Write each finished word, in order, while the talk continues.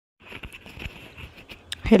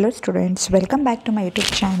Hello students, welcome back to my YouTube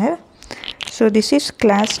channel. So this is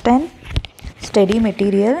class 10 study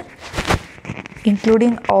material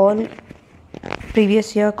including all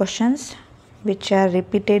previous year questions which are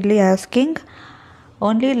repeatedly asking.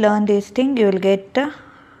 Only learn this thing, you will get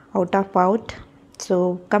out.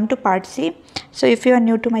 So come to part C. So if you are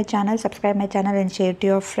new to my channel, subscribe my channel and share to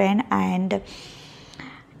your friend and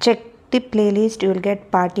check the playlist. You will get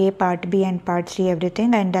part A, part B and part C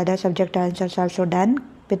everything, and the other subject answers also done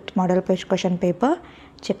with model question paper.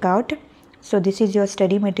 Check out. So this is your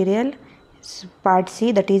study material. Part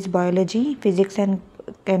C, that is biology, physics and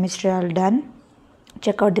chemistry are done.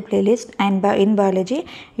 Check out the playlist. And in biology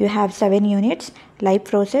you have 7 units: life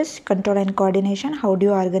process, control and coordination, how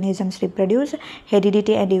do organisms reproduce,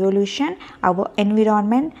 heredity and evolution, our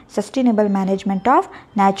environment, sustainable management of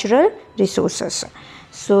natural resources.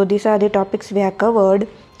 So these are the topics we have covered.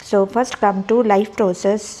 So first come to life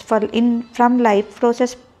process. From life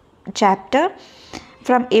process chapter,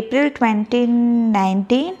 from April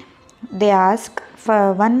 2019, they ask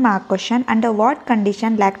for 1 mark question: under what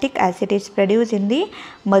condition lactic acid is produced in the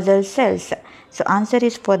muscle cells? So answer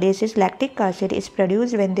is for this is lactic acid is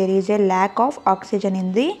produced when there is a lack of oxygen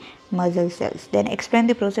in the muscle cells. Then explain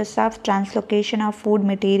the process of translocation of food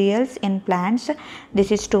materials in plants.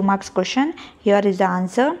 This is 2 marks question. Here is the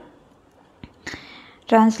answer.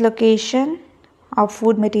 Translocation of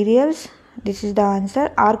food materials. This is the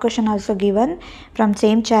answer. Our question also given from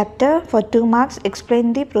same chapter for 2 marks.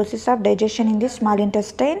 Explain the process of digestion in the small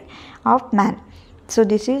intestine of man. So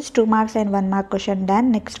this is 2 marks and 1 mark question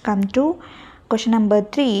done. Next come to question number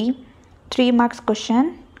 3. 3 marks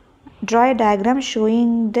question. Draw a diagram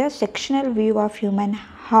showing the sectional view of human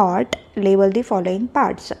heart. Label the following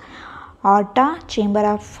parts. Aorta, chamber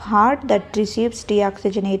of heart that receives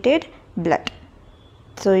deoxygenated blood.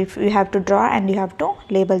 So if you have to draw and you have to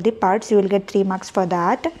label the parts, you will get 3 marks for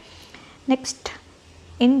that. Next,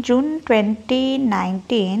 in June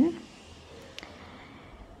 2019,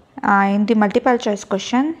 in the multiple choice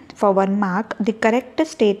question for 1 mark, the correct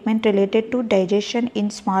statement related to digestion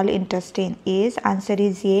in small intestine is, answer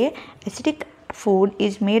is A, acidic food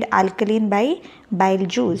is made alkaline by bile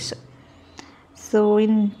juice. So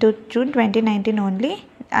in June 2019 only,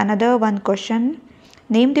 another 1 question,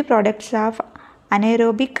 name the products of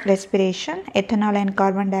anaerobic respiration. Ethanol and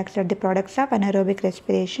carbon dioxide, the products of anaerobic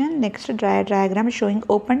respiration. Next, draw a diagram showing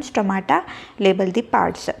open stomata. Label the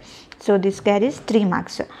parts. So this carries 3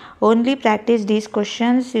 marks. Only practice these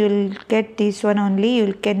questions. You will get this one only.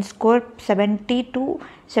 You can score 70 to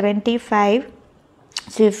 75.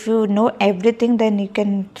 So if you know everything, then you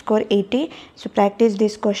can score 80. So practice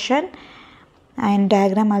this question. And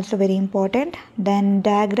diagram also very important. Then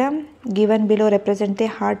diagram given below represent the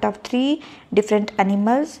heart of 3 different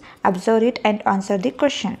animals. Observe it and answer the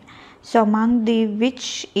question. So among the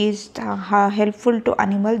which is helpful to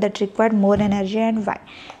animal that required more energy and why?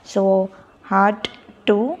 So heart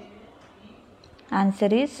 2. Answer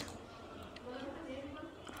is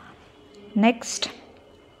next.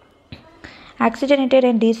 Oxygenated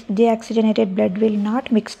and deoxygenated blood will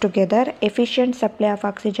not mix together. Efficient supply of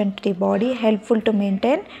oxygen to the body, helpful to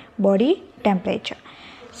maintain body temperature.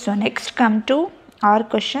 So next come to our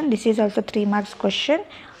question. This is also 3 marks question.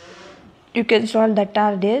 You can solve that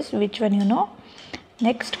are this, which one you know.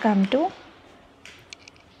 Next come to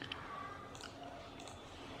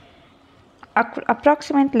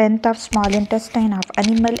approximate length of small intestine of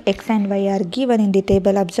animal X and Y are given in the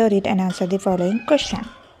table. Observe it and answer the following question.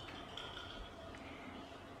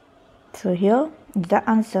 So here the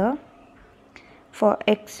answer for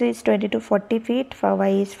X is 20 to 40 feet, for Y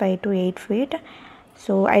is 5 to 8 feet.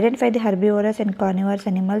 So identify the herbivorous and carnivorous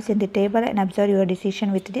animals in the table and observe your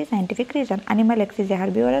decision with the scientific reason. Animal X is a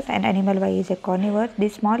herbivorous and animal Y is a carnivore. The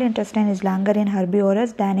small intestine is longer in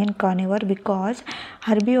herbivorous than in carnivore because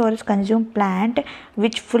herbivores consume plant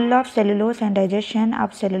which full of cellulose and digestion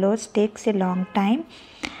of cellulose takes a long time.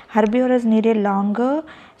 Herbivores need a longer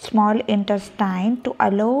small intestine to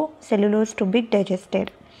allow cellulose to be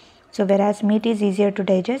digested. So whereas meat is easier to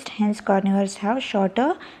digest, hence carnivores have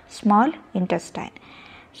shorter small intestine.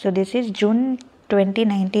 So this is June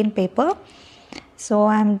 2019 paper. So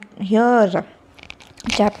I am here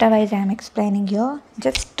chapter wise I am explaining here.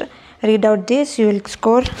 Just read out this, you will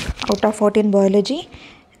score out of 14 biology.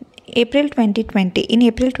 April 2020. In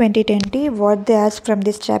April 2020, what they asked from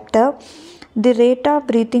this chapter, the rate of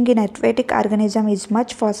breathing in aquatic organism is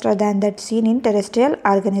much faster than that seen in terrestrial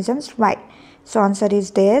organisms. Why? So answer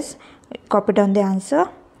is this. Copy down the answer.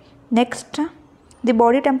 Next, The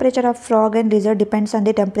body temperature of frog and lizard depends on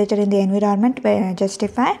the temperature in the environment.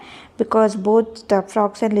 Justify, because both the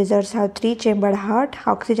frogs and lizards have 3-chambered heart.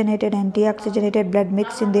 Oxygenated and deoxygenated blood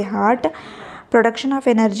mix in the heart. Production of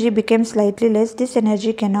energy becomes slightly less. This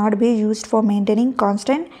energy cannot be used for maintaining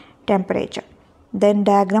constant temperature. Then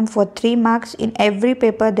diagram for 3 marks. In every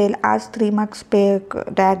paper they'll ask 3 marks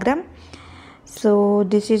diagram. So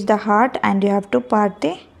this is the heart and you have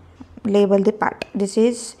to label the part. This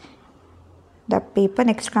is the paper.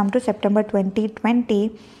 Next come to September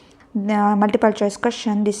 2020. Multiple choice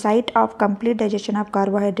question. The site of complete digestion of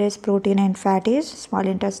carbohydrates, protein and fat is small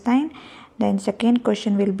intestine. Then second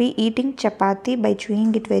question will be eating chapati by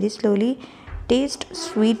chewing it very slowly taste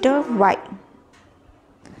sweeter. Why?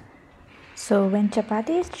 So when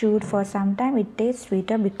chapati is chewed for some time, it tastes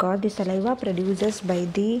sweeter because the saliva produced by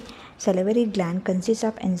the salivary gland consists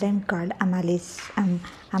of enzyme called amylase.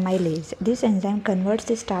 This enzyme converts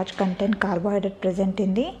the starch content carbohydrate present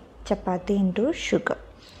in the chapati into sugar.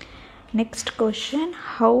 Next question,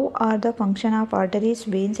 how are the function of arteries,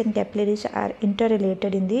 veins and capillaries are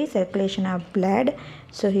interrelated in the circulation of blood?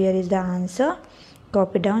 So here is the answer.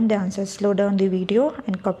 Copy down the answer, slow down the video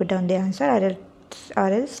and copy down the answer, or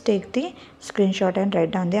else take the screenshot and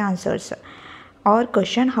write down the answers. Or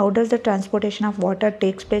question, how does the transportation of water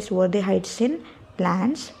takes place over the heights in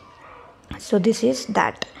plants? So this is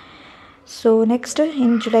that. So next,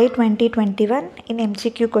 in July 2021, in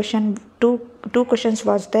MCQ question, two questions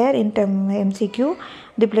was there in MCQ.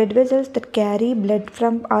 The blood vessels that carry blood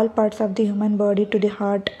from all parts of the human body to the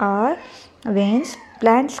heart are veins.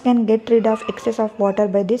 Plants can get rid of excess of water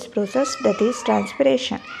by this process, that is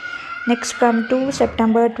transpiration. Next come to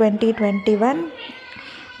September 2021.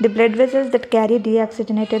 The blood vessels that carry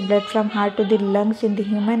deoxygenated blood from heart to the lungs in the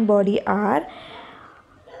human body are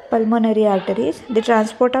pulmonary arteries. The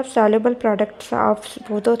transport of soluble products of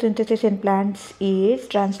photosynthesis in plants is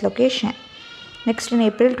translocation. Next, in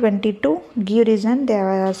April 22, give reason. They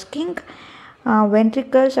are asking,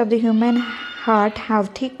 ventricles of the human heart have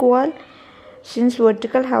thick wall. Since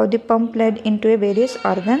vertical have the pump blood into various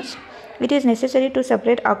organs, it is necessary to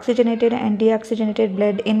separate oxygenated and deoxygenated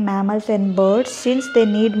blood in mammals and birds since they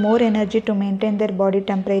need more energy to maintain their body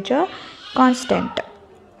temperature constant.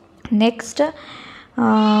 Next,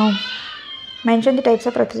 mention the types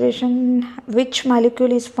of respiration. Which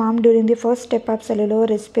molecule is formed during the first step of cellular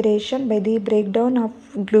respiration by the breakdown of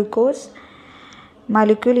glucose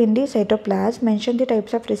molecule in the cytoplasm? Mention the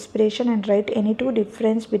types of respiration and write any two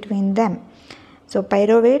difference between them. So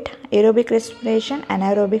pyruvate, aerobic respiration,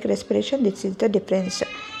 anaerobic respiration, this is the difference.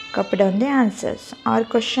 Copy down the answers. Or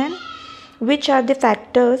question, which are the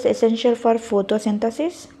factors essential for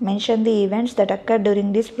photosynthesis? Mention the events that occur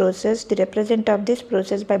during this process, the represent of this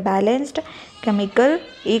process by balanced chemical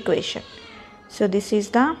equation. So this is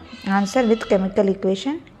the answer with chemical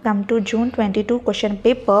equation. Come to June 22 question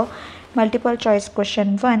paper, multiple choice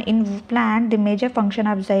question 1. In plant, the major function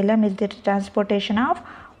of xylem is the transportation of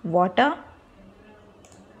water.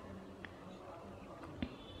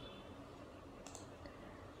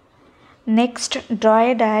 Next, draw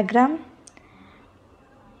a diagram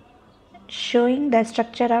showing the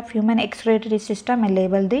structure of human excretory system and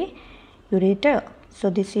label the ureter. So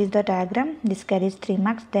this is the diagram. This carries 3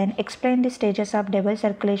 marks. Then explain the stages of double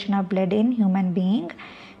circulation of blood in human being.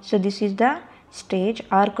 So this is the stage.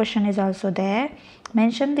 Our question is also there.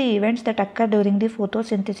 Mention the events that occur during the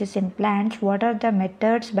photosynthesis in plants. What are the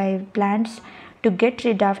methods by plants to get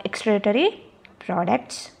rid of excretory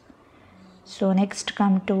products? So next,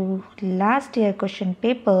 come to last year question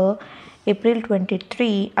paper, April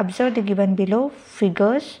 23. Observe the given below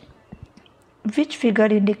figures. Which figure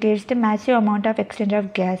indicates the massive amount of exchange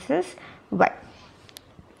of gases? Why?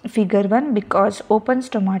 Figure 1, because open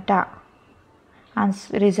stomata.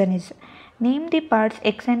 Reason is, name the parts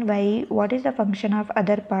X and Y. What is the function of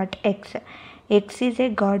other part X? X is a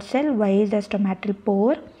guard cell, Y is the stomatal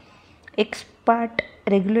pore. X part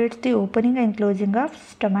regulates the opening and closing of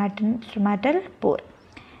stomatal pore.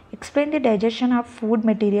 Explain the digestion of food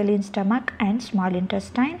material in stomach and small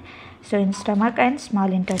intestine. So in stomach and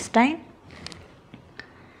small intestine.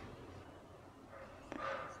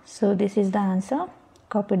 So this is the answer.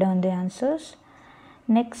 Copy down the answers.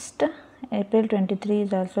 Next, April 23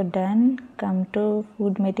 is also done. Come to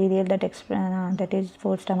food material that is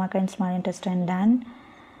for stomach and small intestine done.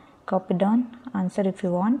 Copy down answer if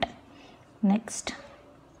you want. Next,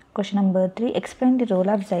 question number 3. Explain the role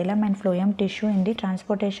of xylem and phloem tissue in the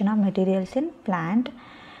transportation of materials in plant.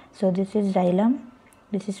 So this is xylem,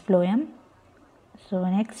 this is phloem. So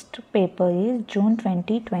next paper is June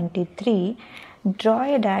 2023.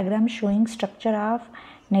 Draw a diagram showing structure of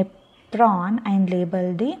nephron and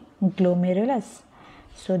label the glomerulus.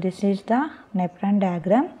 So this is the nephron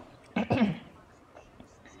diagram.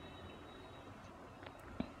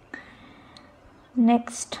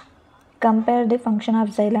 Next, compare the function of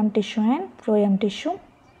xylem tissue and phloem tissue.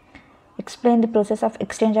 Explain the process of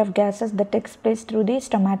exchange of gases that takes place through the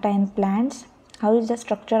stomata in plants. How is the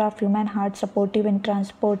structure of human heart supportive in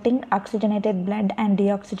transporting oxygenated blood and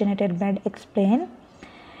deoxygenated blood? Explain.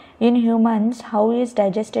 In humans, how is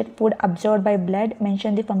digested food absorbed by blood?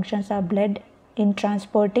 Mention the functions of blood in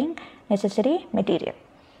transporting necessary material.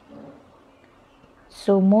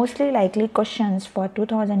 So mostly likely questions for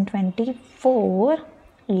 2024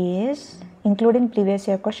 is, including previous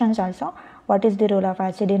year questions also, what is the role of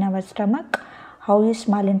acid in our stomach? How is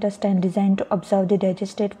small intestine designed to absorb the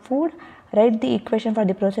digested food? Write the equation for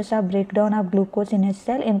the process of breakdown of glucose in a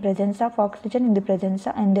cell in presence of oxygen, in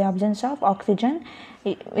the absence of oxygen,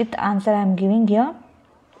 with answer I am giving here.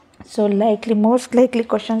 So most likely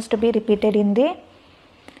questions to be repeated in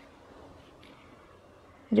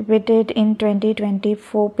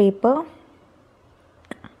 2024 paper.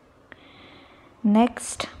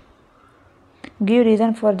 Next, give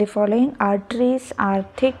reason for the following. Arteries are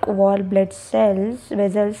thick wall blood cells.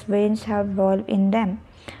 Vessels, veins have valve in them.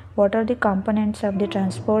 What are the components of the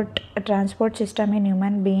transport system in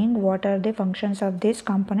human being? What are the functions of these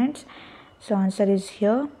components? So answer is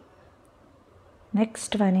here.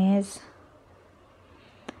 Next one is,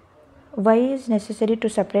 why is necessary to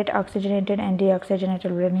separate oxygenated and deoxygenated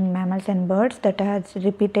blood in mammals and birds? That has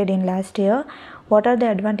repeated in last year. What are the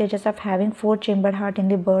advantages of having 4-chambered heart in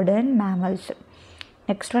the bird and mammals?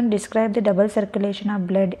 Next one, describe the double circulation of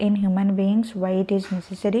blood in human beings. Why it is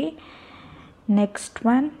necessary? Next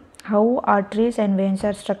one, how arteries and veins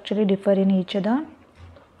are structurally differ in each other.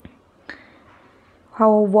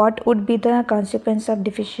 What would be the consequence of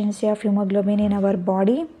deficiency of hemoglobin in our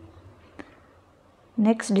body?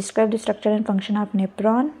 Next, describe the structure and function of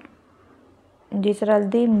nephron. These are all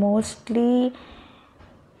the mostly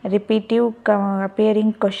repetitive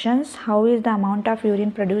appearing questions. How is the amount of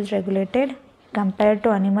urine produced regulated? Compared to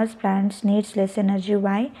animals, plants needs less energy.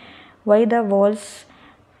 Why? Why the walls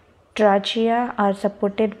trachea are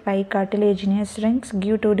supported by cartilaginous rings?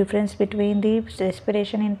 Give two difference between the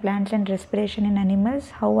respiration in plants and respiration in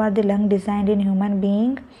animals. How are the lungs designed in human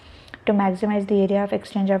being to maximize the area of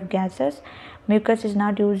exchange of gases? Mucus is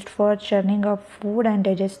not used for churning of food and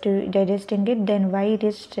digesting it. Then why it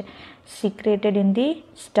is secreted in the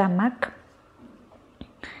stomach?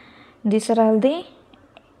 These are all the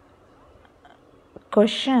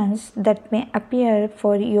questions that may appear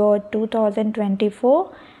for your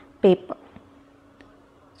 2024 paper.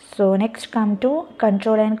 So next come to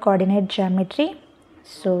control and coordinate geometry.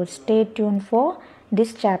 So stay tuned for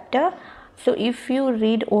this chapter. So if you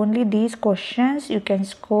read only these questions, you can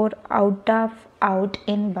score out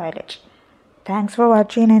in biology. Thanks for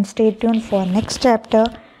watching and stay tuned for next chapter.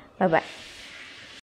 Bye bye.